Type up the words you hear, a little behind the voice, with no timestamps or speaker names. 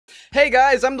Hey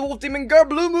guys, I'm the Wolf Demon GAR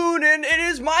Bluemoon, and it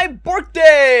is my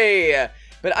birthday!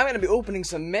 But I'm gonna be opening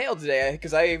some mail today,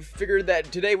 because I figured that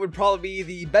today would probably be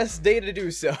the best day to do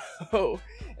so.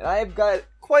 And I've got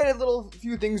quite a little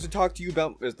few things to talk to you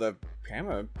about. As the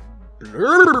camera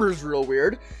blurs real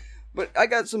weird. But I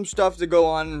got some stuff to go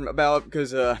on about,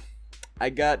 because I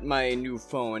got my new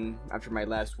phone after my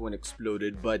last one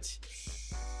exploded, but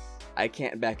I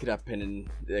can't back it up in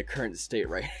the current state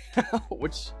right now,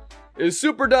 which is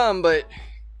super dumb, but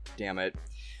damn it.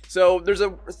 So there's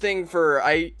a thing for,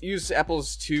 I use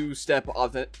Apple's two-step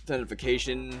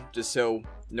authentication just so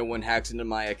no one hacks into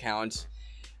my account.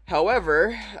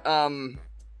 However,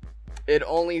 it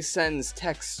only sends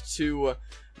text to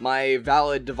my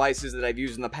valid devices that I've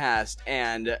used in the past,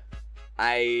 and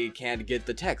I can't get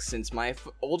the text since my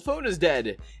old phone is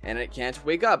dead and it can't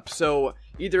wake up. So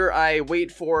either I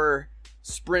wait for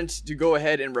Sprint to go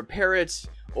ahead and repair it,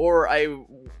 or I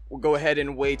will go ahead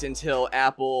and wait until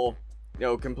Apple,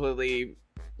 completely,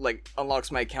 unlocks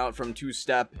my account from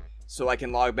two-step so I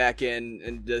can log back in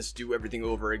and just do everything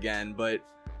over again. But,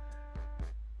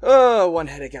 one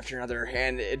headache after another,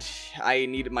 and I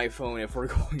need my phone if we're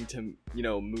going to,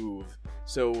 move.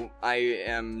 So I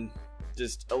am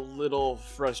just a little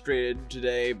frustrated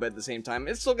today, but at the same time,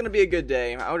 it's still going to be a good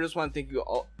day. I just want to thank you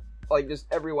all, just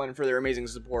everyone, for their amazing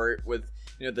support with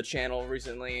the channel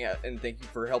recently, and thank you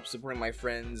for help supporting my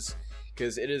friends,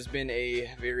 because it has been a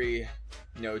very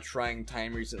trying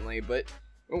time recently, but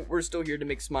we're still here to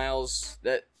make smiles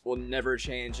that will never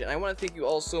change. And I want to thank you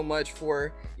all so much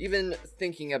for even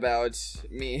thinking about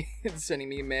me and sending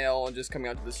me mail and just coming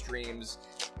out to the streams,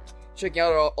 checking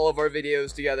out all of our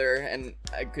videos together, and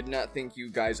I could not thank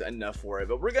you guys enough for it.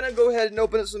 But we're gonna go ahead and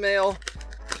open up some mail.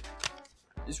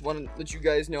 Just want to let you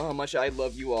guys know how much I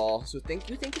love you all. So thank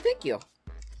you, thank you, thank you.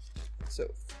 So,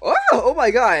 oh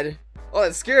my god. Oh,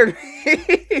 that scared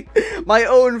me. My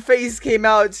own face came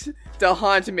out to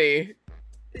haunt me.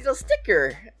 A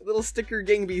little sticker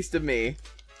gang beast of me.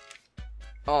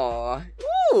 Aw.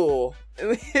 Ooh.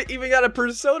 Even got a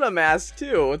persona mask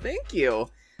too. Thank you.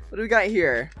 What do we got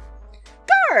here?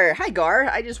 GAR! Hi GAR,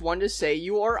 I just wanted to say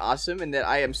you are awesome and that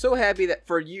I am so happy that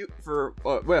for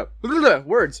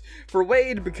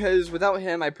Wade, because without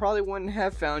him I probably wouldn't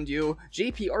have found you,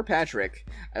 JP or Patrick.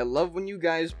 I love when you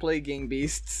guys play Gang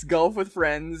Beasts, golf with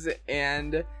friends,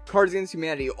 and Cards Against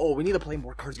Humanity. Oh, we need to play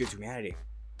more Cards Against Humanity.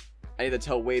 I need to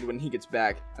tell Wade when he gets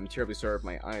back. I'm terribly sorry if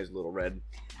my eye is a little red.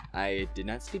 I did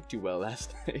not sleep too well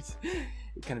last night.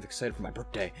 I'm kind of excited for my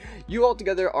birthday. You all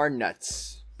together are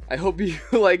nuts. I hope you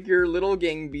like your little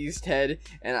Gang Beast head,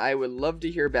 and I would love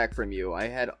to hear back from you. I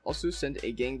had also sent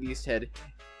a Gang Beast head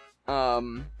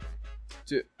to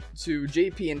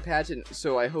JP and Patton,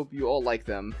 so I hope you all like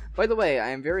them. By the way,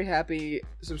 I am very happy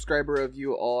subscriber of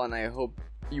you all, and I hope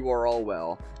you are all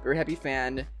well. Very happy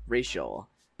fan, Rachel.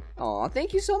 Aw,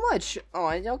 thank you so much.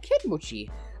 Aw, no kid,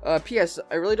 Mochi. P.S.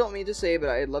 I really don't mean to say, but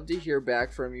I'd love to hear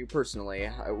back from you personally.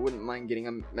 I wouldn't mind getting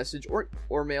a message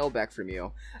or mail back from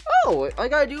you. Oh, all I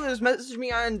gotta do is message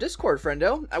me on Discord,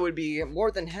 friendo. I would be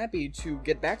more than happy to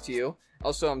get back to you.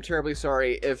 Also, I'm terribly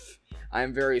sorry if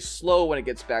I'm very slow when it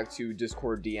gets back to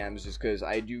Discord DMs, just because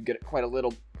I do get quite a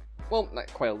little, well,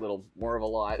 not quite a little, more of a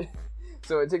lot.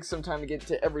 So it takes some time to get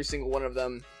to every single one of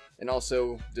them, and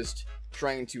also just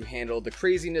trying to handle the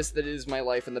craziness that is my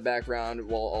life in the background,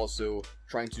 while also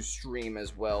trying to stream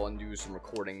as well and do some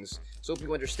recordings. So hope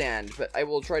you understand, but I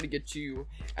will try to get to you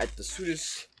at the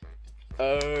soonest.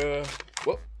 Whoa.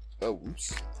 Oh,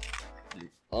 oops. You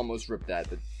almost ripped that,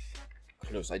 but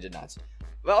close, I did not.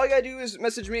 Well, all you gotta do is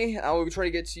message me. I will try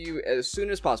to get to you as soon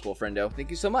as possible, friendo. Thank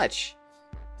you so much.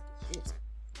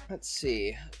 Let's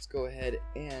see. Let's go ahead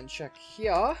and check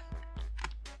here.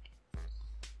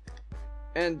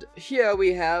 And here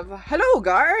we have, hello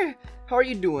GAR, how are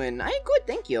you doing? I'm good,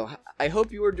 thank you. I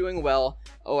hope you are doing well.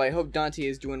 Oh, I hope Dante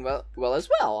is doing well as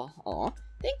well. Aw,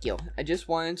 thank you. I just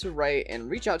wanted to write and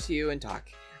reach out to you and talk.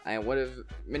 I am one of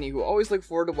many who always look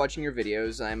forward to watching your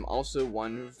videos. I'm also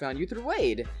one who found you through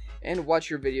Wade, and watch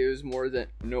your videos more than,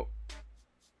 no,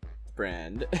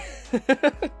 friend.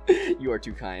 You are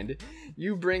too kind.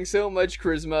 You bring so much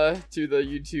charisma to the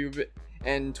YouTube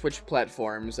and Twitch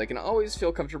platforms. I can always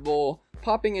feel comfortable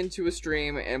popping into a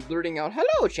stream and blurting out,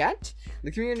 hello chat!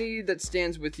 The community that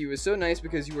stands with you is so nice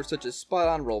because you are such a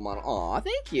spot-on role model. Aw,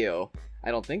 thank you! I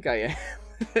don't think I am.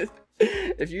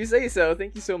 If you say so,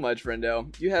 thank you so much,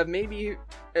 friendo. You have made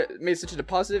such a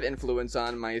positive influence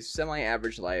on my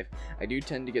semi-average life. I do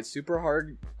tend to get super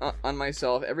hard on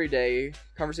myself every day,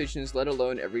 conversations, let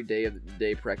alone every day of the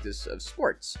day practice of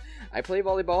sports. I play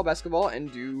volleyball, basketball,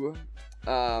 and do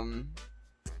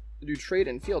trade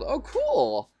and field. Oh,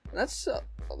 cool! That's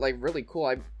like really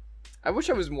cool. I wish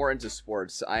I was more into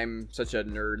sports. I'm such a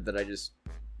nerd that I just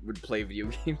would play video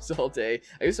games all day.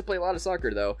 I used to play a lot of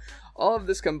soccer though. All of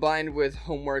this combined with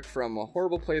homework from a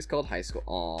horrible place called high school.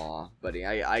 Aw, buddy,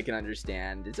 I can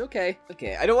understand. It's okay.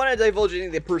 Okay, I don't want to divulge any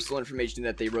of the personal information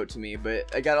that they wrote to me,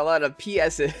 but I got a lot of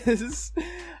PSs.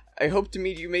 I hope to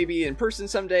meet you maybe in person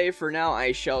someday. For now,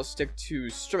 I shall stick to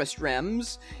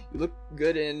strems. You look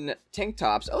good in tank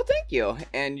tops. Oh, thank you.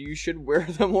 And you should wear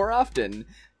them more often.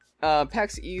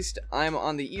 PAX East, I'm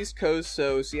on the East Coast,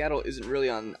 so Seattle isn't really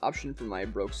an option for my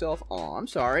broke self. Aw, I'm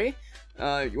sorry.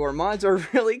 Your mods are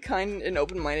really kind and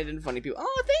open-minded and funny people.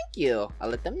 Oh, thank you. I'll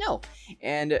let them know.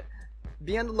 And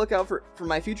be on the lookout for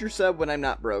my future sub when I'm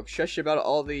not broke. Shush about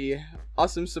all the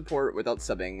awesome support without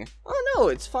subbing. Oh no,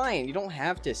 it's fine. You don't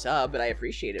have to sub, but I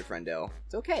appreciate it, friendo.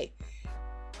 It's okay.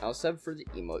 I'll sub for the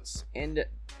emotes and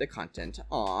the content.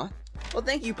 Aw. Well,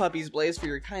 thank you, Puppies Blaze, for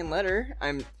your kind letter.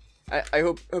 I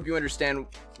hope you understand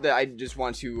that I just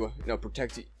want to, you know,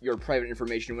 protect your private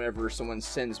information whenever someone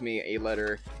sends me a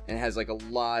letter and has like a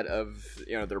lot of,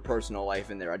 you know, their personal life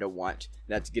in there. I don't want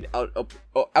that to get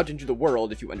out into the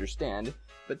world, if you understand.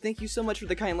 But thank you so much for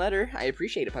the kind letter. I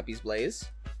appreciate it, Puppies Blaze.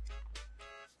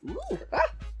 Ooh! Ah!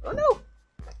 Oh no!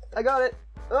 I got it!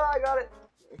 Oh, I got it!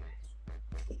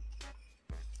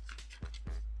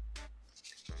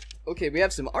 Okay, we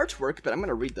have some artwork, but I'm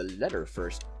gonna read the letter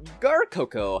first.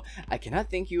 Garuku, I cannot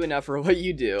thank you enough for what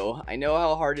you do. I know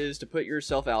how hard it is to put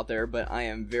yourself out there, but I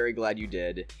am very glad you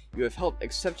did. You have helped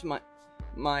accept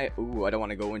my ooh, I don't want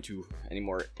to go into any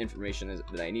more information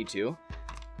than I need to.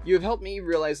 You have helped me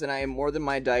realize that I am more than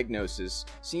my diagnosis.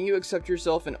 Seeing you accept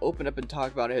yourself and open up and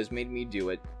talk about it has made me do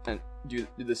it, and do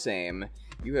the same.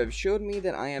 You have showed me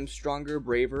that I am stronger,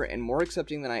 braver, and more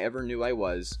accepting than I ever knew I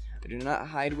was. I do not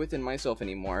hide within myself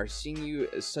anymore. Seeing you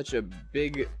as such a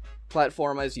big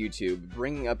platform as YouTube,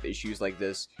 bringing up issues like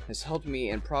this, has helped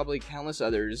me and probably countless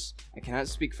others. I cannot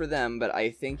speak for them, but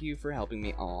I thank you for helping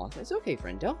me. Aw, that's okay,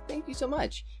 friendo. Thank you so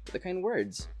much for the kind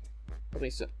words. Help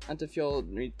me not to feel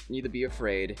need to be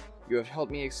afraid. You have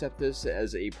helped me accept this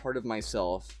as a part of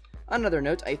myself. On another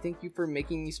note, I thank you for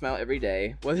making me smile every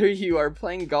day. Whether you are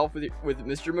playing golf with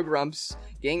Mr. McGrumps,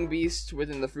 Gang Beast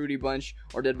within the Fruity Bunch,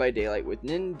 or Dead by Daylight with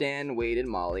Nin, Dan, Wade, and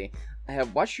Molly, I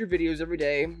have watched your videos every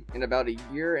day in about a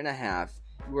year and a half.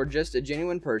 You are just a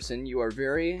genuine person. You are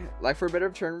very, like for a better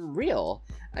term, real.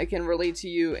 I can relate to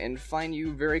you and find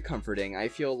you very comforting. I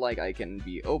feel like I can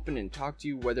be open and talk to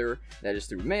you, whether that is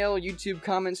through mail, YouTube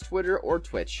comments, Twitter, or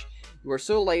Twitch. You are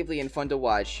so lively and fun to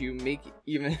watch. You make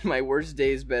even my worst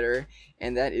days better,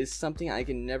 and that is something I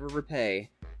can never repay.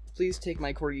 Please take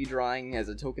my corgi drawing as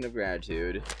a token of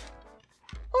gratitude.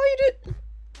 Oh, you did.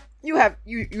 You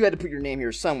had to put your name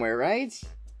here somewhere, right?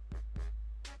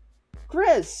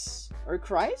 Chris or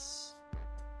Chris?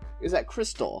 Is that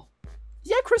Crystal?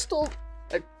 Yeah, Crystal.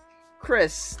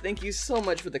 Chris, thank you so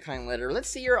much for the kind letter. Let's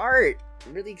see your art.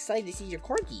 I'm really excited to see your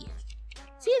corgi.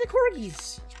 See the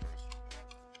corgis.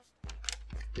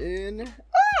 And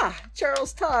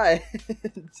Charles Todd.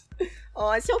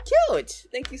 Oh, it's so cute.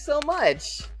 Thank you so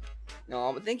much.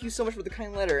 No, but thank you so much for the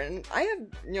kind letter. And I have,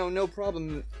 no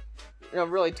problem,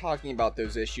 really talking about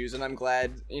those issues. And I'm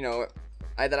glad,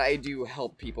 that I do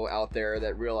help people out there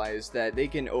that realize that they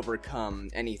can overcome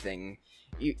anything,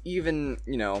 even,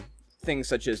 things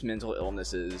such as mental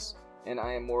illnesses. And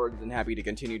I am more than happy to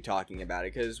continue talking about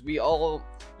it, because we all,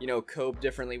 cope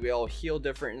differently. We all heal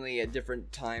differently at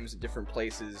different times, at different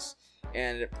places.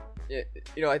 And,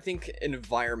 I think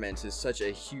environment is such a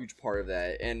huge part of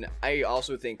that. And I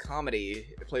also think comedy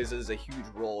plays as a huge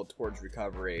role towards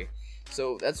recovery.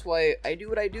 So that's why I do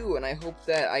what I do, and I hope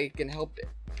that I can help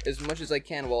as much as I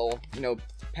can while,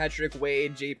 Patrick,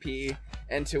 Wade, JP,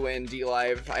 N2N,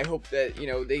 D-Live, I hope that,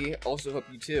 they also help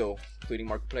you too, including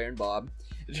Markiplier and Bob.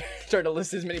 Trying to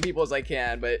list as many people as I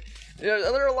can, but there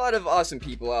are a lot of awesome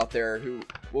people out there who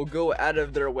will go out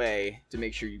of their way to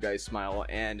make sure you guys smile,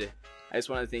 and I just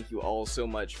want to thank you all so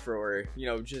much for,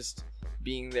 just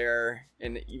being there,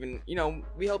 and even,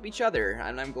 we help each other,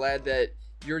 and I'm glad that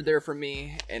you're there for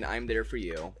me, and I'm there for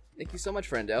you. Thank you so much,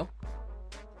 friendo.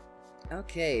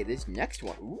 Okay, this next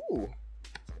one, ooh,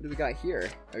 what do we got here?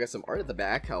 I got some art at the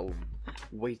back. I'll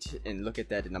wait and look at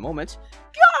that in a moment.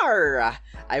 GAR!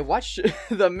 I watched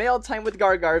the Mail Time with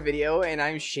Gar video, and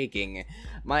I'm shaking.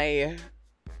 My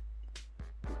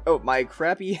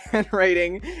crappy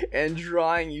handwriting and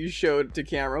drawing you showed to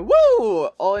camera. Woo!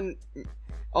 On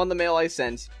the mail I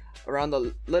sent. Around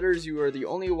the letters, you were the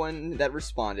only one that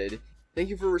responded. Thank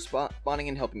you for responding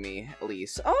and helping me,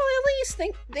 Elise. Oh,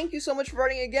 Elise! Thank you so much for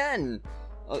writing again.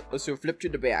 So flip to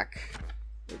the back.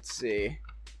 Let's see.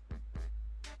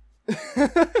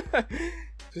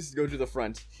 Just go to the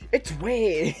front. It's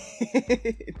Wade.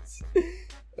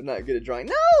 I'm not good at drawing.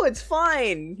 No, it's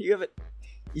fine. You have it.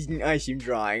 He's nice in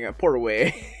drawing. Poor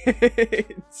Wade.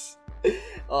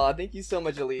 Aw, thank you so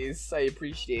much, Elise. I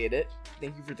appreciate it.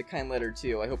 Thank you for the kind letter,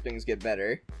 too. I hope things get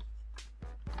better.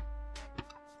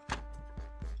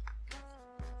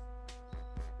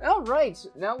 Alright,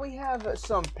 now we have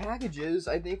some packages.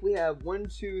 I think we have 1,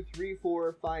 2, 3,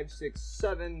 4, 5, 6,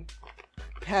 7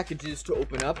 packages to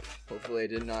open up. Hopefully I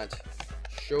did not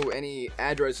show any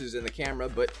addresses in the camera,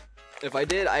 but if I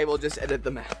did, I will just edit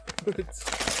them out.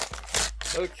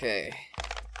 Okay.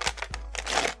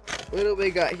 What do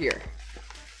we got here?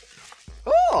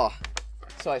 Oh!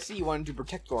 So I see you wanted to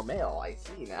protect your mail. I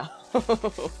see now.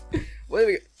 What do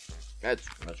we got?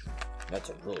 That's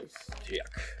a really thick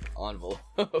envelope.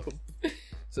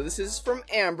 So this is from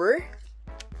Amber.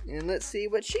 And let's see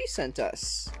what she sent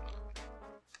us.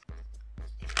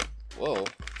 Whoa,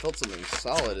 felt something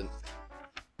solid. And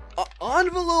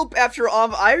envelope after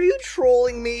envelope. Are you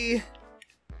trolling me?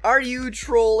 Are you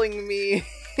trolling me?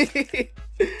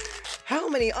 How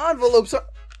many envelopes are...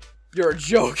 You're a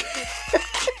joke.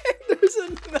 There's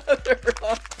another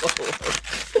envelope.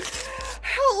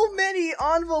 How many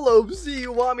envelopes do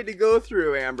you want me to go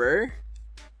through, Amber?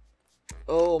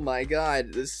 Oh my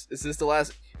god, is this the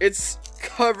last? It's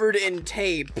covered in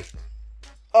tape.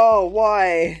 Oh,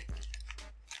 why?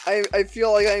 I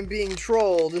feel like I'm being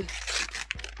trolled.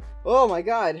 Oh my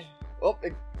god. Oh,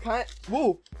 it kind of,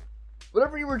 whoa.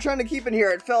 Whatever you were trying to keep in here,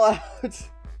 it fell out.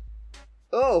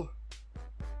 Oh.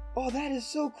 Oh, that is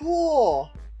so cool.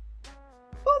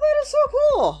 Oh, that is so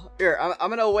cool! Here, I'm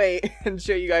gonna wait and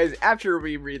show you guys after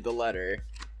we read the letter.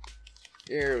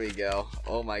 Here we go.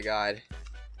 Oh my god.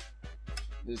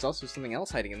 There's also something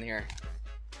else hiding in here.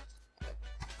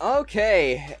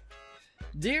 Okay.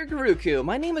 Dear Garuku,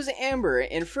 my name is Amber,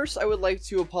 and first I would like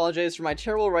to apologize for my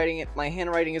terrible writing. My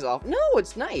handwriting is off. No,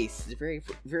 it's nice. It's very,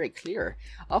 very clear.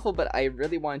 Awful, but I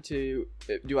really want to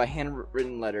do a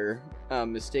handwritten letter.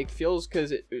 Mistake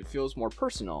because it feels more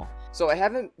personal. So I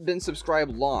haven't been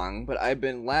subscribed long, but I've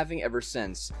been laughing ever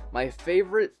since. My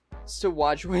favorites to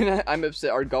watch when I'm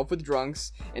upset are Golf with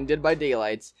Drunks and Dead by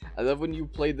Daylight. I love when you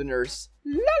played the nurse.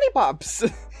 Lollipops.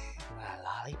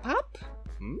 Lollipop?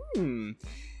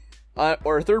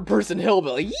 Or third-person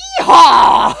hillbilly.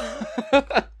 Yeehaw!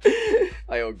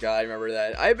 Oh god, I remember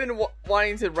that. I've been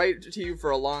wanting to write to you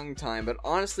for a long time, but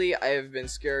honestly, I have been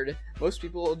scared. Most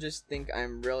people just think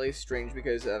I'm really strange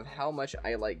because of how much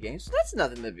I like games. That's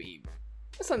nothing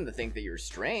to think that you're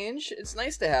strange. It's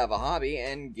nice to have a hobby,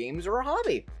 and games are a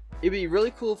hobby. It'd be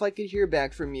really cool if I could hear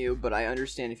back from you, but I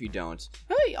understand if you don't.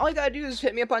 Hey, all you gotta do is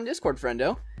hit me up on Discord,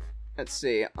 friendo. Let's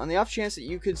see. On the off chance that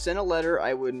you could send a letter,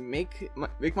 I would make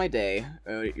my day.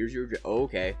 Here's your... Oh,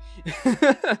 okay.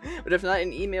 But if not,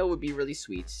 an email would be really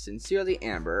sweet. Sincerely,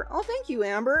 Amber. Oh, thank you,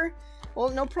 Amber. Well,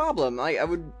 no problem. I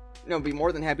would, be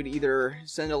more than happy to either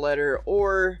send a letter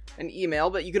or an email,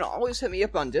 but you can always hit me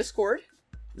up on Discord.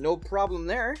 No problem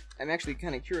there. I'm actually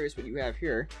kind of curious what you have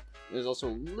here. There's also a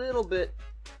little bit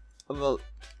of a...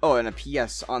 Oh, and a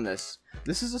PS on this.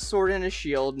 This is a sword and a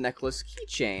shield necklace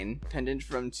keychain pendant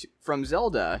from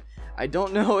Zelda. I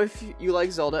don't know if you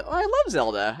like Zelda. Oh, I love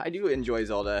Zelda. I do enjoy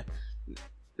Zelda.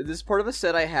 This is part of a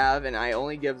set I have, and I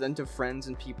only give them to friends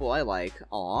and people I like.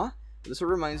 Aw. This one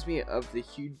reminds me of the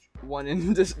huge one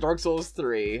in Dark Souls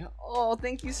 3. Oh,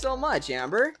 thank you so much,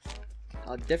 Amber.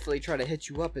 I'll definitely try to hit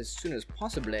you up as soon as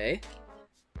possible.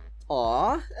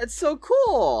 Aw, that's so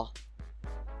cool.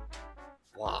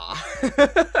 Wow.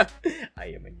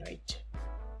 I am a knight.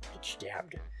 Get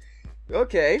stabbed.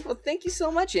 Okay, well thank you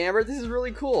so much, Amber. This is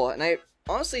really cool, and I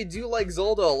honestly do like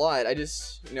Zelda a lot. I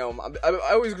just, I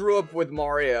always grew up with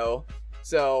Mario,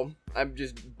 so I'm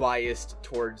just biased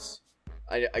towards,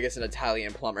 I guess, an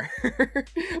Italian plumber.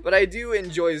 But I do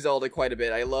enjoy Zelda quite a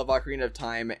bit. I love Ocarina of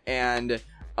Time and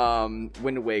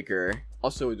Wind Waker,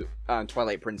 also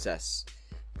Twilight Princess.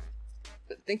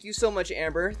 Thank you so much,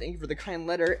 Amber. Thank you for the kind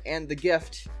letter and the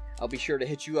gift. I'll be sure to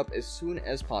hit you up as soon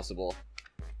as possible.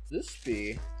 This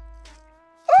be...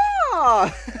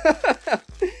 Ah!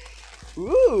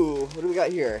 Ooh, what do we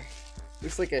got here?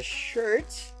 Looks like a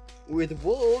shirt with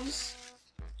wolves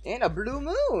and a blue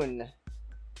moon.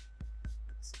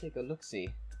 Let's take a look-see.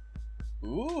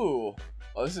 Ooh.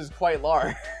 Oh, this is quite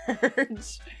large.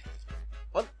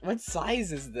 What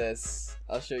size is this?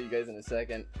 I'll show you guys in a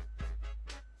second.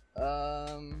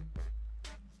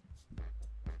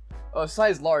 Oh,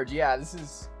 size large. Yeah, this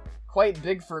is quite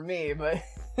big for me, but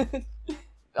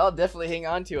I'll definitely hang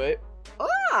on to it.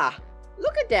 Ah,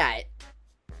 look at that.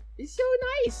 It's so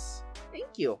nice.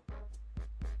 Thank you.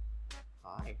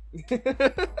 Hi.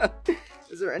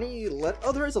 Is there any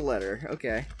oh, there is a letter.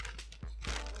 Okay.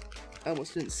 I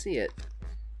almost didn't see it.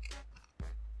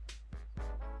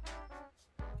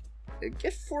 A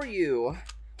gift for you.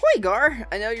 Hoi, Gar!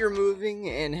 I know you're moving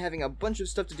and having a bunch of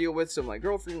stuff to deal with, so my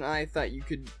girlfriend and I thought you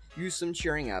could use some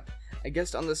cheering up. I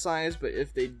guessed on the size, but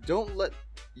if they don't let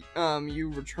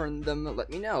you return them,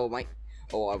 let me know.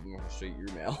 Oh, I'm gonna show you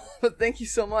your mail. But thank you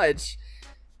so much.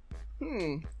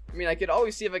 I mean, I could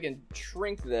always see if I can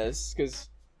shrink this, because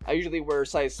I usually wear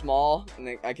size small,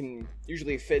 and I can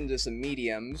usually fit into some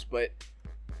mediums, but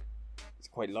it's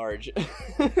quite large.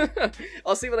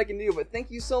 I'll see what I can do, but thank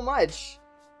you so much.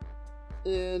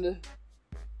 And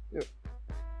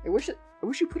I wish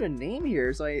you put a name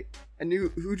here, so I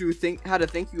knew how to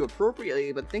thank you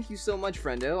appropriately. But thank you so much,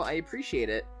 friendo. I appreciate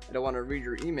it. I don't want to read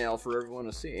your email for everyone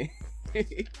to see,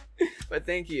 but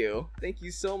thank you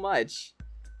so much.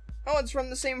 Oh, it's from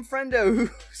the same friendo who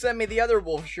sent me the other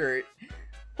wolf shirt.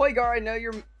 Hoi, Gar, I know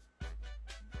you're.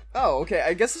 Oh, okay.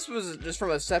 I guess this was just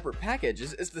from a separate package.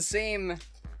 It's the same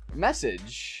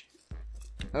message.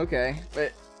 Okay,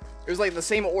 but it was like the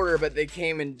same order, but they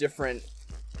came in different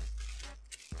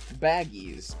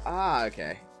baggies. Ah,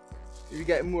 okay. We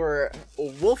got more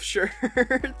wolf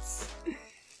shirts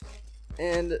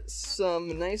and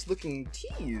some nice looking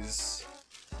tees.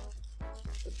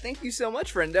 Thank you so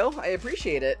much, friendo. I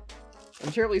appreciate it.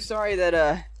 I'm terribly sorry that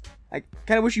I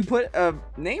kind of wish you put a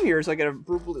name here so I could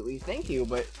appropriately thank you,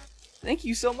 but thank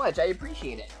you so much. I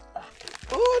appreciate it.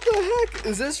 Oh, what the heck?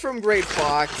 Is this from Great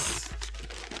Fox?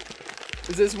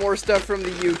 Is this more stuff from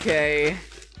the UK?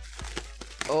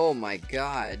 Oh my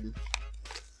god.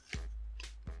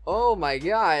 Oh my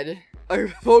god. A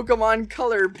Pokemon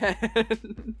color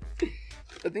pen.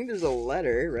 I think there's a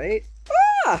letter, right?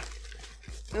 Ah!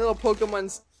 A little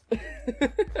Pokemon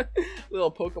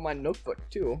little Pokemon notebook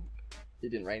too. He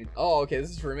didn't write it. Oh, okay,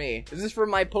 this is for me. Is this for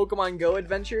my Pokemon Go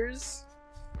adventures?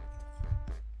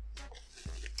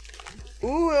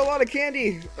 Ooh, a lot of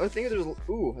candy. I think there's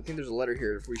a letter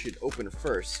here if we should open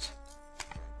first.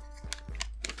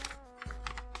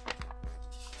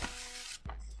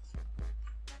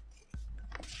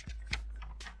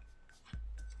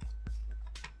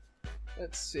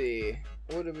 Let's see.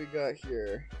 What do we got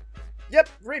here? Yep,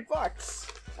 Great Fox.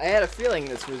 I had a feeling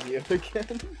this was you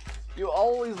again. You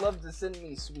always love to send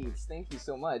me sweets. Thank you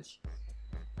so much.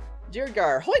 Dear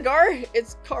Gar, hoi Gar,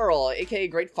 it's Carl, aka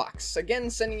Great Fox, again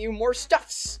sending you more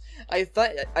stuffs. I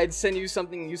thought I'd send you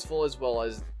something useful as well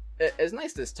as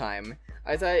nice this time.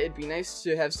 I thought it'd be nice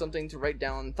to have something to write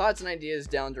down thoughts and ideas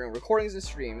down during recordings and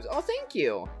streams. Oh, thank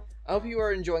you. I hope you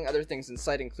are enjoying other things in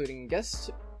sight, including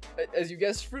as you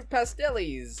guessed, fruit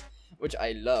pastellis, which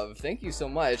I love. Thank you so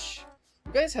much.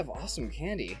 You guys have awesome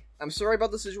candy. I'm sorry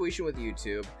about the situation with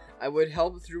YouTube. I would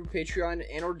help through Patreon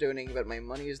and or donating, but my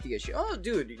money is the issue. Oh,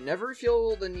 dude, never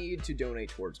feel the need to donate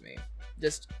towards me.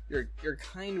 Just your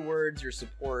kind words, your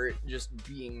support, just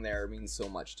being there means so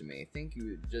much to me. Thank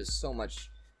you just so much,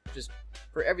 just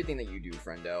for everything that you do,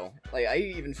 friendo. Like, I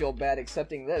even feel bad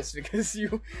accepting this because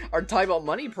you are talking about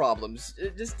money problems.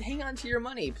 Just hang on to your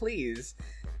money, please.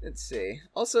 Let's see.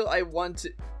 Also, I want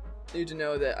you to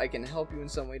know that I can help you in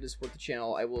some way to support the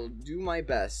channel. I will do my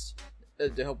best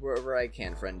to help wherever I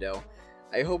can, friendo.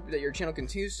 I hope that your channel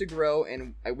continues to grow,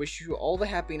 and I wish you all the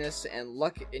happiness and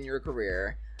luck in your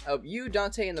career. I hope you,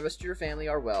 Dante, and the rest of your family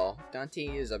are well. Dante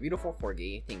is a beautiful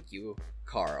corgi. Thank you,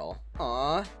 Carl.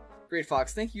 Aww. Great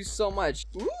Fox, thank you so much.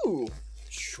 Ooh,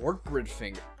 shortbread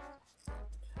finger.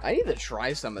 I need to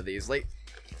try some of these. Like,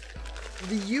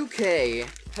 the UK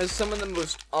has some of the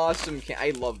most awesome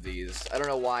I love these. I don't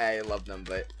know why I love them,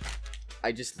 but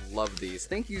I just love these.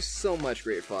 Thank you so much,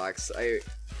 Great Fox. I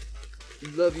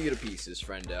love you to pieces,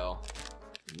 friendo.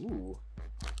 Ooh.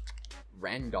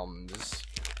 Randoms.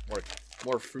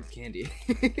 More fruit candy.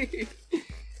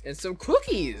 And some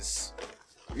cookies.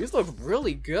 These look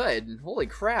really good. Holy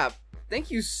crap.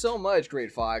 Thank you so much,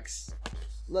 Great Fox.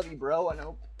 Love you, bro. I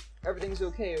hope everything's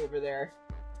okay over there.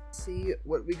 Let's see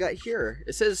what we got here.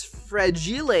 It says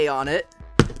Fragile on it.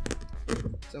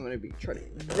 So I'm going to be trying to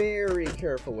be very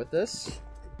careful with this.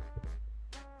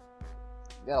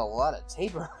 Got a lot of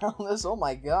tape around this. Oh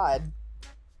my god.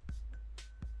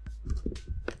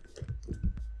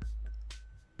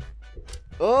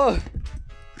 Oh,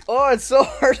 it's so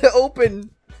hard to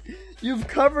open. You've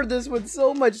covered this with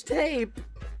so much tape.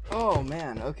 Oh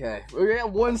man, okay. We're gonna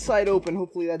have one side open.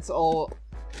 Hopefully that's all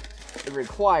it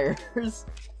requires.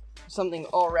 Something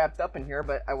all wrapped up in here,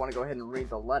 but I want to go ahead and read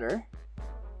the letter.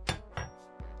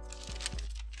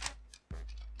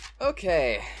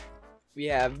 Okay. We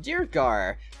have, Dear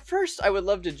Gar, first I would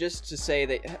love to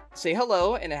say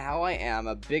hello and how I am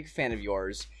a big fan of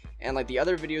yours. and like the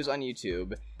other videos on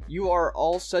YouTube. You are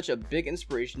all such a big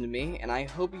inspiration to me, and I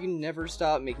hope you never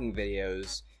stop making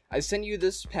videos. I sent you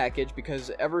this package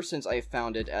because ever since I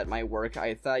found it at my work,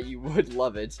 I thought you would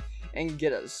love it and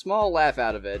get a small laugh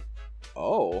out of it.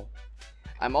 Oh.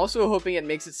 I'm also hoping it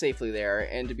makes it safely there,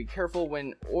 and to be careful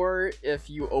when or if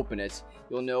you open it.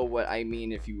 You'll know what I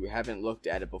mean if you haven't looked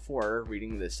at it before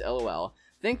reading this LOL.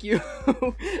 Thank you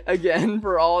again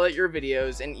for all of your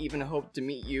videos, and even hope to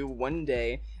meet you one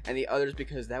day and the others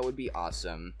because that would be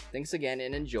awesome. Thanks again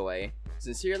and enjoy.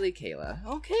 Sincerely, Kayla.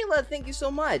 Oh, Kayla, thank you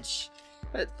so much.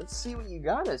 But let's see what you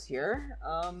got us here.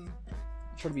 Try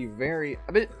to be very.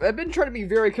 I've been trying to be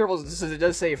very careful since it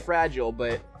does say fragile,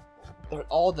 but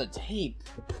all the tape.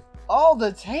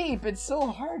 It's so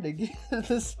hard to get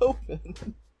this open.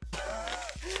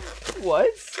 What?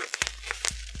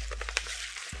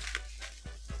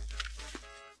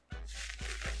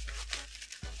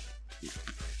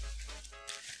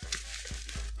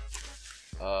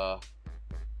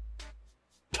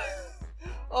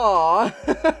 Aw.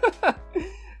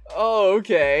 Oh,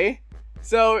 okay.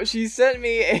 So she sent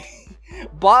me a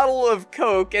bottle of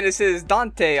Coke and it says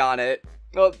Dante on it.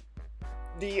 Well,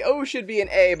 the O should be an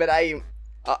A, but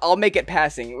I'll make it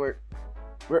passing.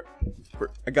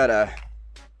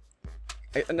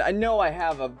 I know I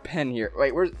have a pen here.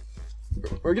 Wait,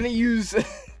 we're gonna use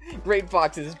Great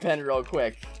Fox's pen real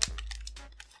quick.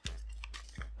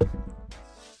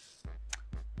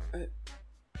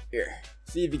 Here,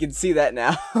 see if you can see that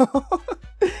now.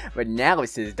 But now it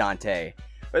says Dante.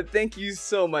 But thank you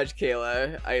so much,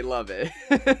 Kayla. I love it.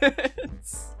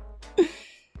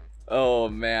 Oh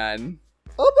man.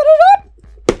 Open it up!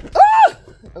 Ah!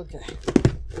 Okay.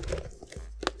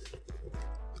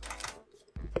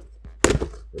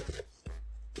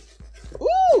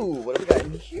 Ooh, what have we got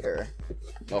in here?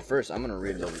 Well, first I'm gonna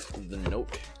read the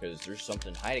note because there's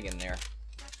something hiding in there.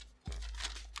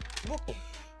 Ah,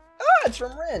 it's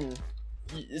from Rin.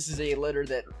 This is a letter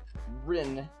that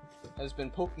Rin has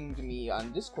been poking to me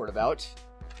on Discord about.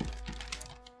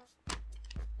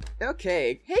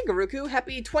 Okay. Hey, Garuku.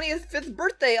 Happy 25th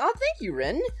birthday. Oh, thank you,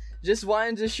 Rin. Just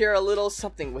wanted to share a little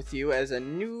something with you as a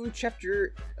new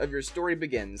chapter of your story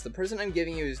begins. The present I'm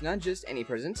giving you is not just any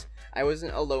present. I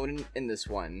wasn't alone in this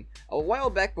one. A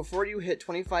while back, before you hit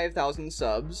 25,000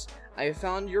 subs, I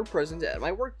found your present at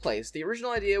my workplace. The original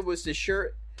idea was to share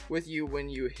it with you when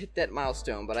you hit that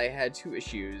milestone, but I had 2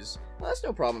 issues. Well, that's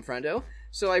no problem, friendo.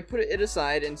 So I put it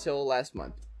aside until last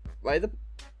month. By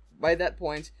that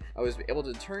point, I was able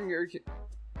to turn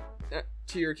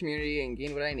to your community and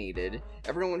gain what I needed.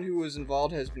 Everyone who was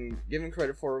involved has been given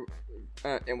credit for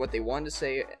and what they wanted to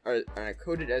say are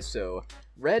coded as so.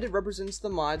 Red represents the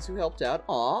mods who helped out.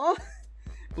 Aww.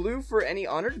 Blue for any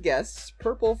honored guests.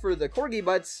 Purple for the corgi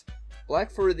butts. Black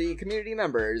for the community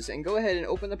members. And go ahead and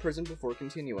open the present before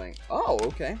continuing. Oh,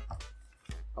 okay.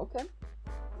 Okay.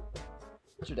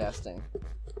 Interesting.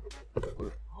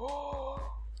 Oh,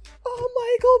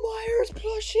 Michael Myers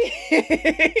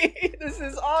plushie! This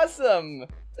is awesome!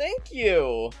 Thank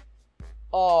you!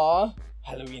 Aw.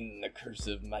 Halloween, the curse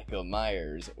of Michael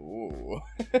Myers. Ooh.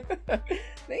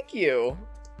 Thank you.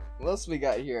 What else we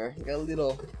got here? We got a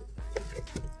little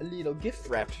gift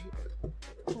wrapped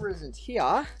present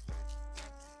here.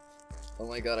 Oh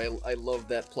my god, I love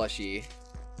that plushie.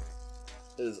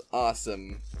 It is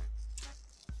awesome.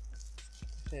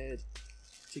 Take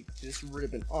this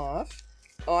ribbon off.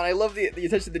 Oh, and I love the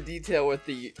attention to the detail with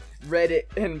the red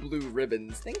and blue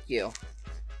ribbons. Thank you.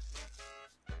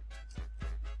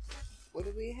 What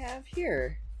do we have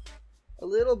here? A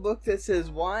little book that says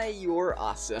why you're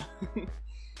awesome.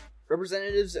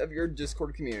 Representatives of your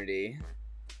Discord community.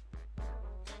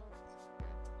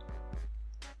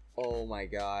 Oh my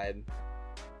god.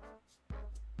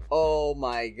 Oh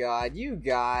my god, you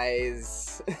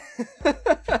guys.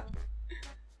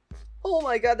 Oh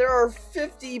my god, there are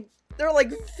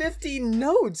like 50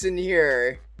 notes in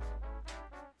here.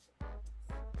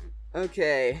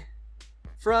 Okay.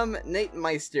 From Nate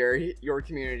Meister, your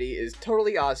community is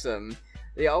totally awesome.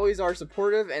 They always are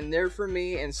supportive and there for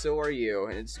me, and so are you.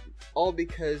 And it's all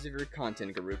because of your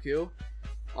content, Garuku.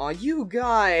 Aw, you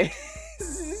guys!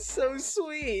 This is so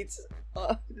sweet.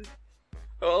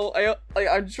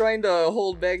 I'm trying to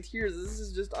hold back tears. This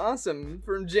is just awesome.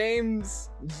 From James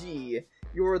G.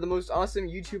 You are the most awesome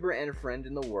YouTuber and friend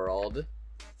in the world.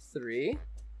 3.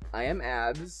 I am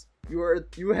Abs.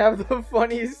 You have the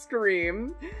funniest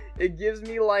scream. It gives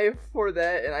me life for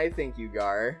that, and I thank you,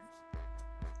 GAR.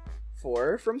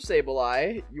 4. From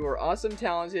Sableye. You are awesome,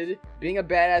 talented, being a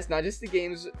badass, not just the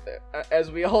games,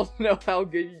 as we all know how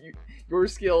good your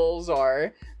skills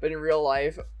are, but in real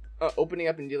life, opening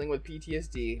up and dealing with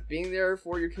PTSD, being there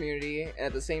for your community, and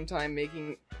at the same time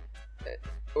making...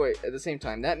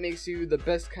 that makes you the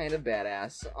best kind of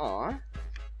badass. Aw.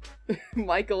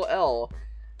 Michael L.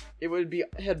 It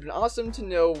had been awesome to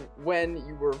know when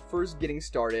you were first getting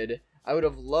started. I would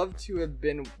have loved to have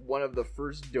been one of the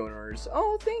first donors.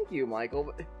 Oh, thank you,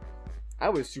 Michael. I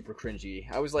was super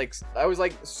cringy. I was like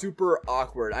super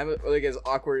awkward. I'm like as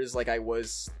awkward as like I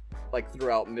was like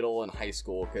throughout middle and high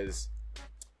school because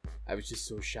I was just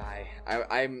so shy.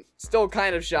 I'm still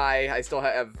kind of shy. I still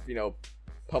have, you know,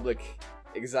 public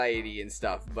anxiety and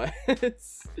stuff, but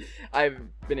I've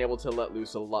been able to let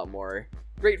loose a lot more.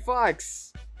 Great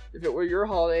Fox! If it were your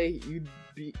holiday, you'd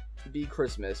be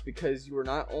Christmas, because you are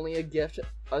not only a gift to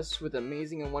us with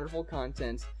amazing and wonderful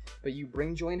content, but you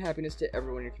bring joy and happiness to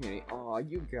everyone in your community. Aw,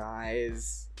 you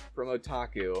guys. From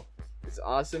Otaku. It's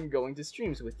awesome going to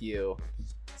streams with you.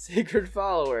 Sacred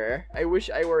Follower. I wish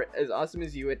I were as awesome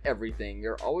as you at everything.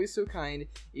 You're always so kind,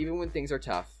 even when things are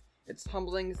tough. It's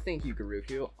humbling. Thank you,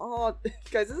 Garuku. Aw,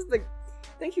 guys, this is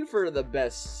thank you for the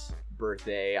best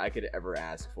birthday I could ever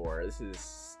ask for. This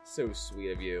is so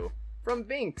sweet of you. From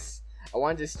Binks. I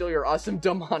wanted to steal your awesome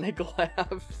demonic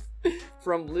laugh.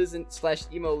 From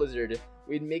Liz/Emo Lizard.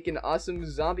 We'd make an awesome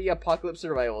zombie apocalypse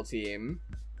survival team.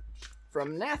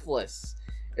 From Nathless.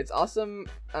 It's awesome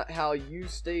how you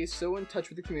stay so in touch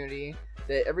with the community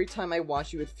that every time I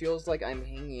watch you, it feels like I'm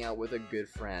hanging out with a good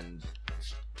friend.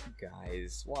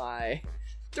 Guys, why?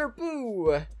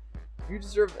 Derpoo! You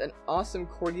deserve an awesome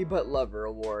corgi butt lover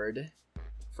award.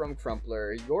 From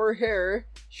Crumpler. Your hair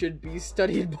should be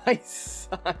studied by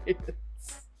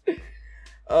science.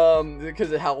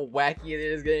 Because of how wacky it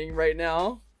is getting right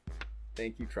now.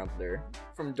 Thank you, Crumpler.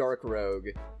 From Dark Rogue.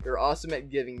 You're awesome at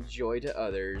giving joy to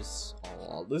others.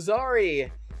 Aw, Lazari!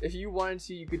 If you wanted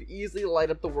to, you could easily light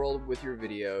up the world with your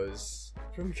videos.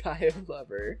 From Gaia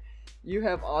Lover. You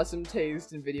have awesome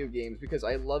taste in video games because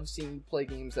I love seeing you play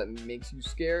games that makes you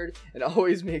scared and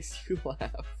always makes you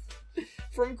laugh.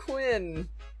 From Quinn.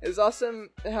 It's awesome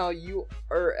how you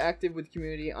are active with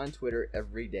community on Twitter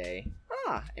every day.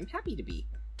 Ah, I'm happy to be.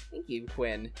 Thank you,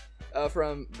 Quinn.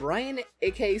 From Brian,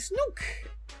 aka Snook.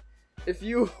 If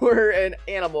you were an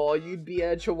animal, you'd be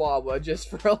a chihuahua just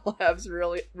for laughs.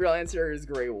 Real answer is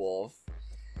Grey Wolf.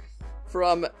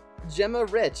 From Gemma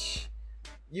Rich.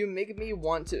 You make me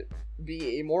want to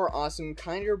be a more awesome,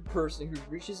 kinder person who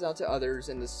reaches out to others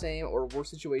in the same or worse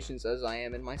situations as I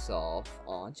am in myself.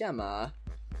 Aw, Gemma.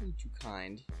 You're too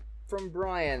kind. From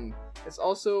Brian. It's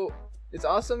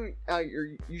awesome how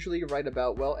you're usually right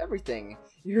about, well, everything.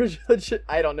 You're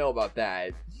I don't know about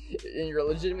that. And you're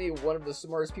legitimately one of the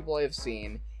smartest people I have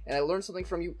seen. And I learn something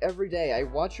from you every day. I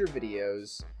watch your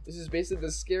videos. This is basically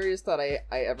the scariest thought I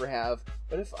ever have.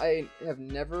 What if I have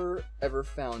never ever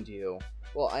found you?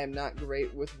 Well, I am not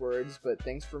great with words, but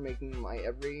thanks for making my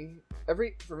everyday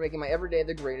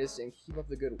the greatest, and keep up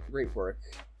the great work.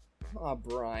 Aw,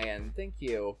 Brian, thank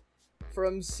you.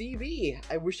 From CB,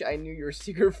 I wish I knew your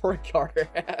secret for GAR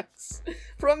hacks.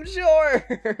 From Shore,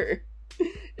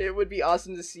 it would be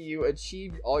awesome to see you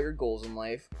achieve all your goals in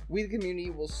life. We, the community,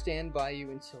 will stand by you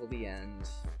until the end.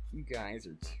 You guys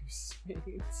are too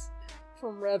sweet.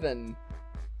 From Revan,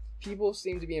 people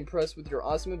seem to be impressed with your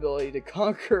awesome ability to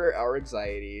conquer our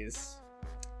anxieties.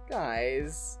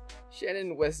 Guys,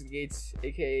 Shannon Westgate,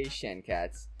 aka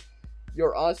Shancats.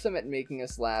 You're awesome at making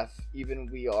us laugh, even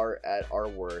we are at our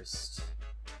worst.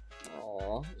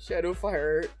 Aww.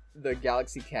 Shadowfire, the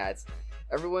Galaxy Cats.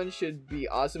 Everyone should be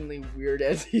awesomely weird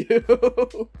as you.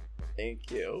 Thank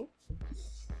you.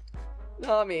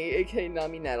 Nami, aka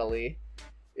Nami Natalie.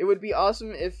 It would be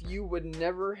awesome if you would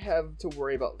never have to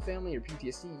worry about family or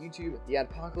PTSD, YouTube, the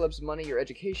apocalypse, money, your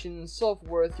education,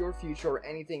 self-worth, your future, or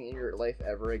anything in your life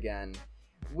ever again.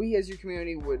 We as your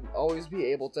community would always be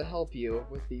able to help you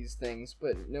with these things,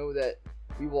 but know that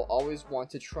we will always want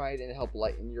to try and help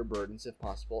lighten your burdens if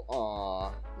possible.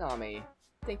 Aww, Nami,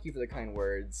 thank you for the kind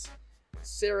words.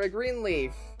 Sarah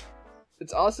Greenleaf.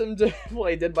 It's awesome to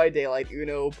play Dead by Daylight,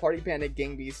 Uno, Party Panic,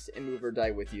 Gang Beast, and Move or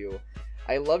Die with you.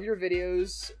 I love your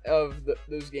videos of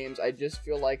those games. I just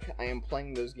feel like I am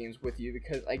playing those games with you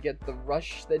because I get the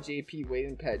rush that JP, Wade,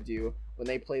 and Pet do when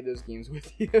they play those games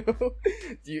with you.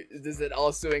 Does it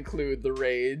also include the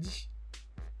rage?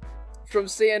 From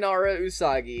Sayonara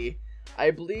Usagi. I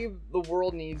believe the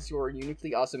world needs your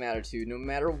uniquely awesome attitude. No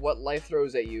matter what life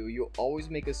throws at you, you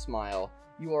always make us smile.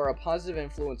 You are a positive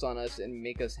influence on us and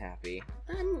make us happy.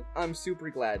 I'm super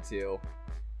glad to.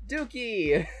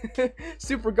 Dookie!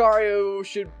 Super Gario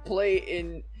should play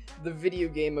in the video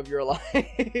game of your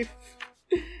life.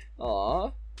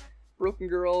 Aww. Broken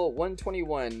Girl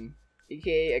 121,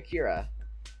 aka Akira.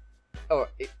 Oh,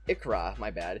 Ikra,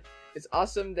 my bad. It's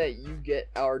awesome that you get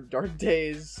our dark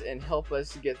days and help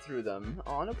us get through them.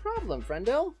 Aw, no problem,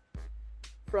 friendo.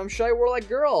 From Shy Warlike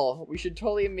Girl, we should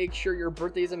totally make sure your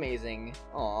birthday's amazing.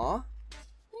 Aw,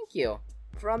 thank you.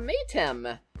 From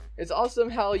Maytem, it's awesome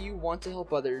how you want to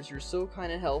help others. You're so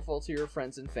kind and helpful to your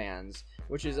friends and fans,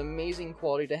 which is amazing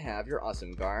quality to have. You're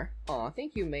awesome, Gar. Aw,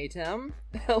 thank you, Maytem.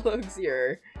 Hello,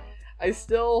 Xier. I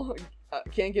still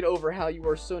can't get over how you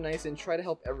are so nice and try to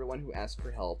help everyone who asks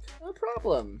for help. No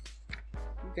problem.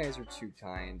 You guys are too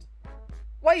kind.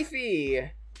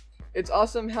 Wifey! It's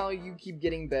awesome how you keep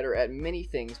getting better at many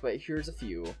things, but here's a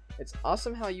few. It's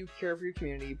awesome how you care for your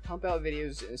community, pump out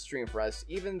videos, and stream for us,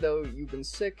 even though you've been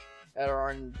sick and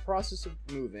are in the process of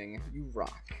moving. You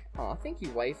rock. Aw, thank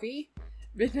you, Wifey.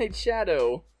 Midnight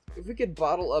Shadow. If we could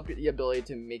bottle up the ability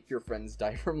to make your friends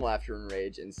die from laughter and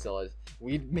rage and sell it,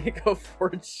 we'd make a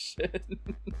fortune.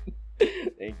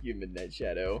 Thank you, Midnight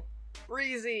Shadow.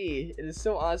 Breezy! It is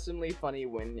so awesomely funny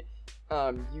when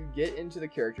you get into the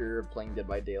character playing Dead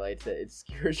by Daylight that it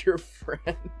scares your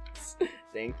friends.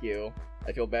 Thank you.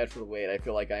 I feel bad for the wait. I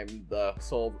feel like I'm the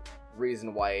sole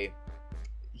reason why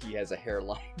he has a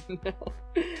hairline now.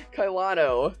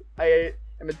 Kailano, I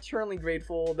am eternally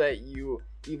grateful that you,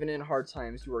 even in hard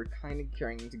times, you are kind and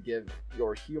caring to give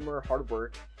your humor, hard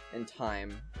work, and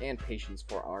time, and patience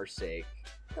for our sake.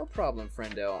 No problem,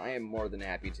 friendo. I am more than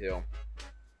happy to.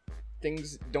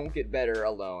 Things don't get better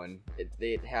alone.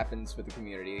 It happens with the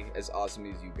community, as awesome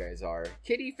as you guys are.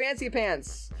 Kitty Fancy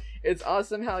Pants! It's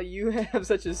awesome how you have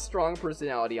such a strong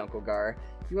personality, Uncle Gar.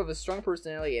 You have a strong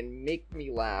personality and make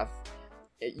me laugh.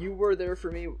 You were there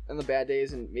for me in the bad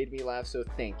days and made me laugh, so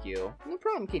thank you. No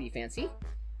problem, Kitty Fancy.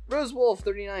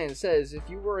 RoseWolf39 says, if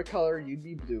you were a color, you'd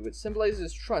be blue. It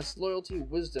symbolizes trust, loyalty,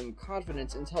 wisdom,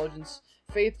 confidence, intelligence,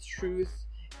 faith, truth,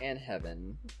 and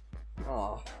heaven.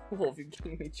 Aw, Wolf, you're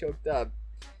getting me choked up.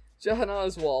 Jahan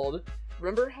Oswald,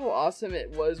 remember how awesome it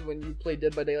was when you played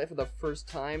Dead by Daylight for the first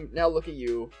time? Now look at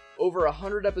you, over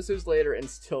 100 episodes later and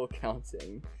still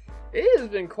counting. It has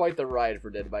been quite the ride for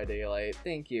Dead by Daylight.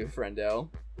 Thank you, friendo.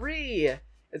 Ree!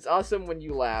 It's awesome when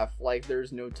you laugh like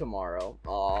there's no tomorrow.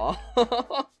 Aww.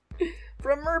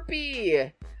 From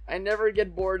Murphy! I never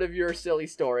get bored of your silly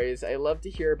stories. I love to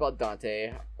hear about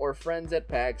Dante, or friends at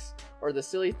PAX, or the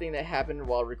silly thing that happened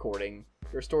while recording.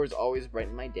 Your stories always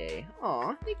brighten my day.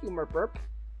 Aw, thank you, Murp.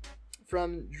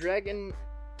 From Dragnartemia.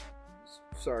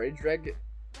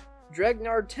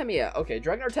 Okay,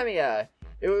 Dragnartemia.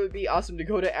 It would be awesome to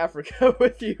go to Africa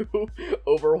with you.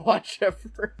 Overwatch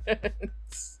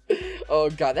friends. Oh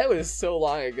god, that was so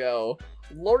long ago.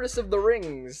 Lordess of the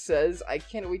Rings says, I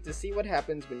can't wait to see what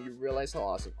happens when you realize how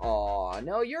awesome. Aw,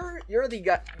 no, you're the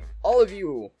guy. All of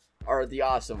you are the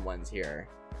awesome ones here.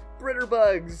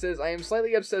 Britterbug says, I am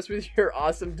slightly obsessed with your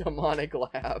awesome demonic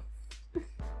laugh.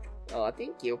 Aw,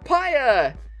 thank you.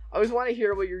 Paya! I always want to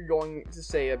hear what you're going to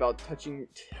say about touching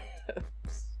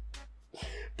tips.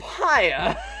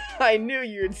 Paya! I knew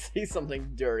you'd say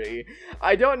something dirty.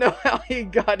 I don't know how he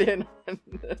got in on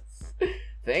this.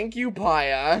 Thank you,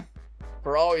 Paya,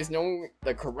 for always knowing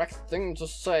the correct thing to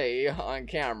say on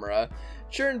camera.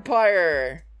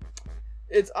 Churnpire,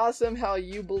 it's awesome how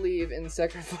you believe in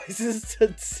sacrifices to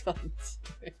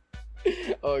Dante.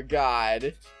 Oh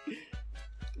god.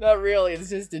 Not really, it's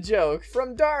just a joke.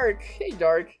 From Dark, hey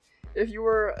Dark, if you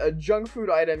were a junk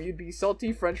food item, you'd be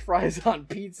salty french fries on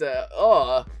pizza.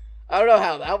 Ugh, I don't know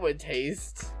how that would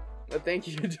taste. But thank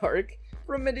you, Dark.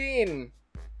 From Medine,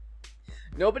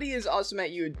 nobody is awesome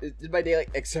at you Dead by Daylight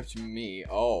except me.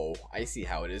 Oh, I see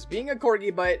how it is. Being a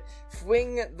corgi, but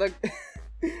fling the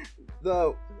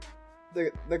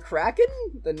the kraken,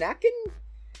 the nakin,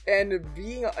 and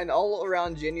being an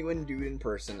all-around genuine dude in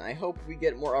person. I hope we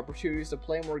get more opportunities to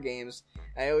play more games.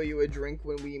 I owe you a drink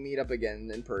when we meet up again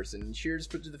in person. Cheers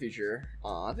to the future.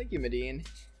 Aw, thank you, Medine.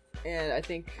 And I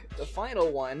think the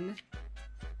final one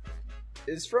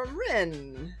is from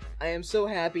Ren. I am so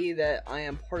happy that I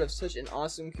am part of such an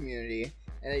awesome community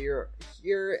and that you're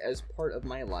here as part of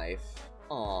my life.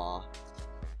 Aw.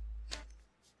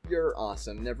 You're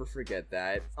awesome. Never forget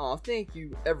that. Aw, thank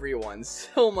you everyone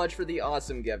so much for the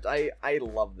awesome gift. I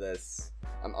love this.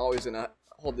 I'm always gonna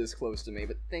hold this close to me,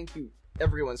 but thank you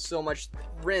everyone so much.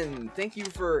 Rin, thank you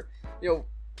for,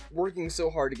 working so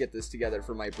hard to get this together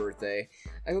for my birthday.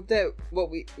 I hope that what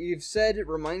we've said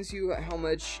reminds you how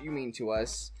much you mean to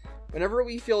us. Whenever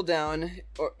we feel down,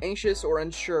 or anxious, or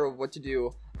unsure of what to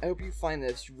do, I hope you find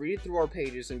this, read through our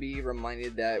pages, and be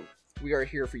reminded that We are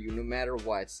here for you no matter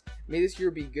what. May this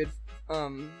year be good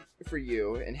for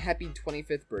you, and happy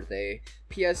 25th birthday.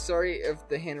 P.S. Sorry if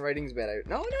the handwriting's bad.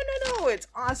 No, it's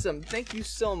awesome. Thank you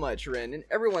so much, Rin. And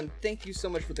everyone, thank you so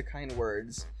much for the kind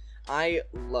words. I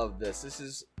love this. This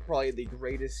is probably the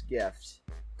greatest gift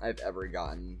I've ever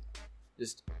gotten.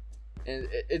 And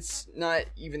it's not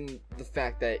even the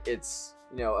fact that it's,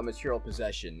 you know, a material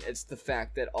possession. It's the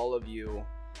fact that all of you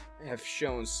have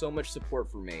shown so much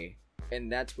support for me,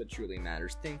 and that's what truly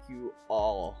matters. Thank you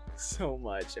all so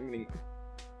much. I mean,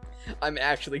 I'm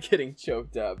actually getting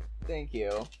choked up. Thank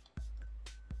you.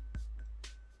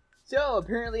 So,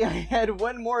 apparently I had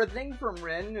one more thing from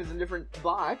Rin. It was a different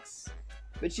box.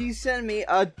 But she sent me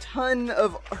a ton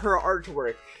of her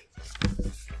artwork.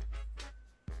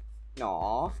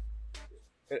 Aww.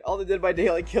 All the Dead by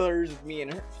Daylight killers with me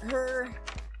and her.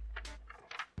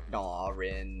 Aw,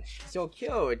 Rin. So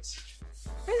cute.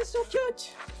 Rin's so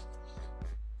cute.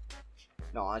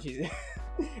 Aw, she's...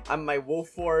 I'm my wolf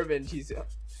form and she's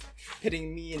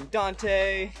hitting me and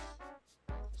Dante.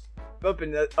 Up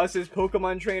and us as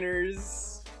Pokemon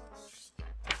trainers.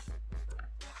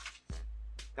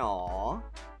 Aw.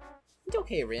 It's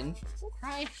okay, Rin. Don't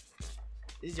cry.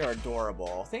 These are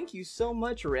adorable. Thank you so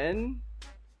much, Rin.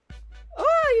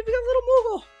 Oh, you've got a little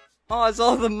Moogle! Oh, it's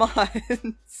all the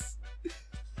mods!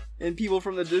 And people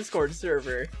from the Discord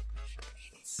server.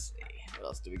 Let's see, what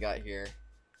else do we got here?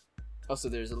 Also,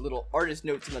 there's a little artist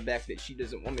notes in the back that she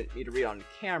doesn't want me to read on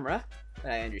camera.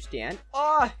 I understand.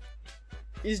 Ah!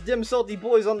 These dim salty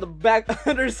boys on the back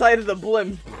underside of the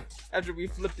blimp after we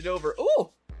flipped it over. Ooh!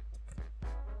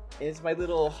 It's my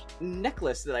little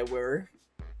necklace that I wear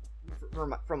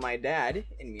from my dad,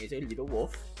 and me as a little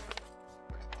wolf.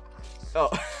 Oh,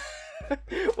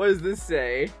 what does this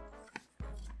say?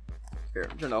 Here,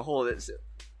 I'm trying to hold it.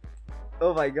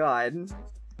 Oh my god.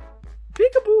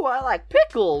 Peekaboo, I like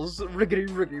pickles! Riggedy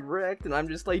riggy wrecked, and I'm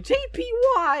just like,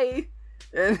 JPY!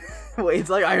 And wait, it's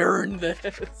like I earned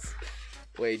this.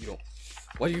 Wait, you don't.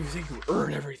 Why do you think you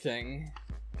earn everything?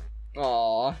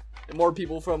 Aww. And more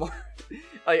people from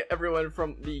like everyone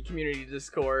from the community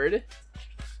Discord.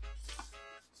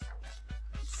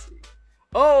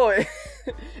 Oh,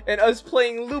 and us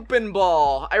playing Lupin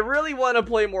Ball. I really want to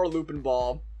play more Lupin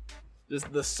Ball.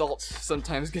 Just the salt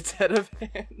sometimes gets out of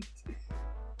hand.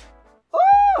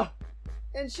 Oh!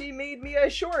 And she made me a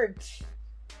short.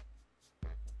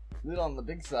 Lit on the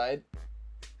big side.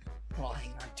 I'll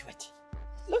hang on to it.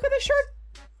 Look at the shirt.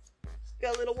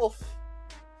 Got a little wolf.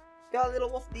 Got a little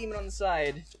wolf demon on the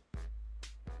side.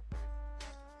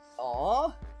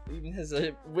 Aw. Even has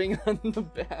a wing on the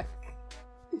back.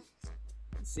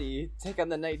 Let's see. Take on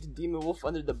the night demon wolf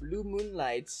under the blue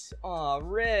moonlights. Aw,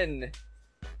 Ren.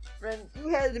 Ren, you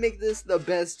had to make this the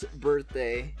best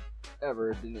birthday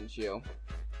ever, didn't you?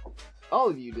 All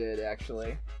of you did,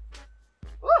 actually.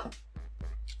 Woo!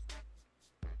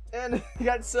 And you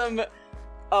got some,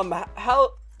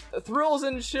 how Thrills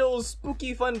and Chills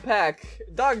Spooky Fun Pack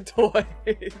dog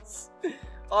toys.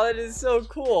 Oh, that is so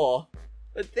cool.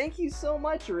 But thank you so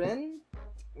much, Rin.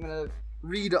 I'm gonna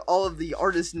read all of the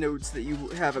artist notes that you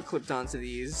have clipped onto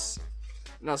these.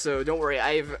 And also, don't worry,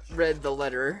 I've read the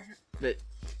letter, but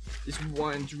just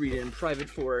wanted to read it in private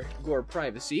for GAR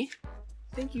privacy.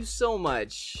 Thank you so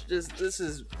much. This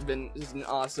has been an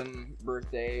awesome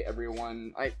birthday,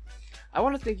 everyone. I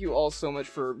want to thank you all so much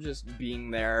for just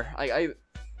being there.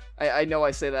 I know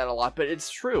I say that a lot, but it's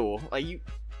true. Like,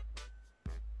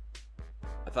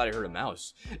 I thought I heard a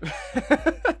mouse.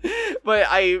 But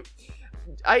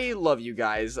I love you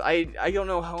guys. I don't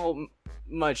know how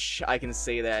much I can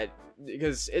say that,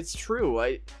 because it's true.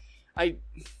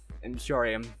 I'm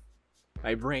sorry,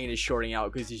 my brain is shorting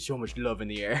out because there's so much love in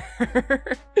the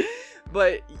air.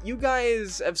 But you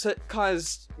guys have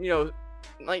caused, you know,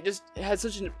 like, just had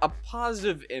such a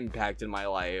positive impact in my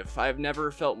life. I've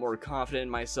never felt more confident in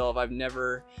myself. I've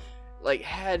never, like,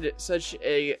 had such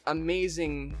a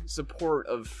amazing support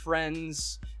of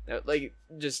friends. Like,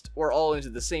 just, we're all into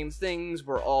the same things.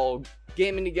 We're all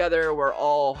gaming together. We're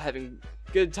all having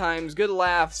good times, good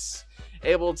laughs,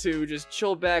 able to just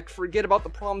chill back, forget about the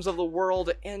problems of the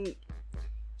world, and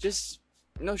just,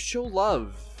 you know, show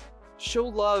love. Show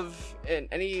love in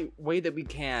any way that we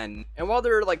can. And while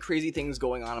there are, like, crazy things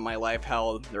going on in my life,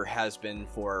 how there has been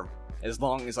for as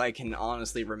long as I can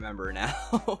honestly remember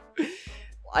now,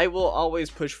 I will always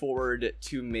push forward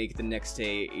to make the next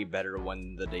day a better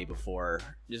one than the day before.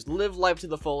 Just live life to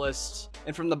the fullest.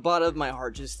 And from the bottom of my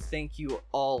heart, just thank you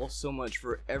all so much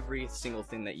for every single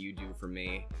thing that you do for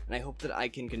me. And I hope that I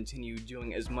can continue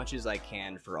doing as much as I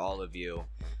can for all of you.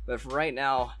 But for right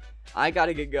now, I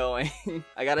gotta get going.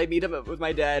 I gotta meet up with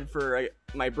my dad for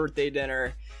my birthday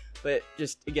dinner. But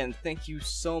just, again, thank you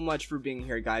so much for being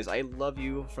here, guys. I love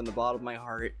you from the bottom of my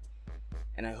heart,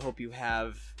 and I hope you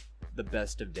have the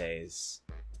best of days.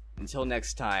 Until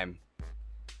next time,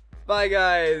 bye,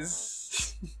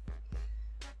 guys.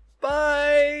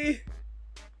 Bye.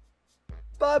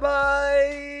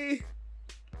 Bye-bye.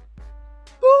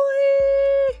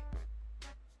 Bye.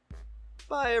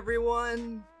 Bye,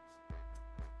 everyone.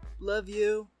 Love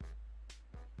you.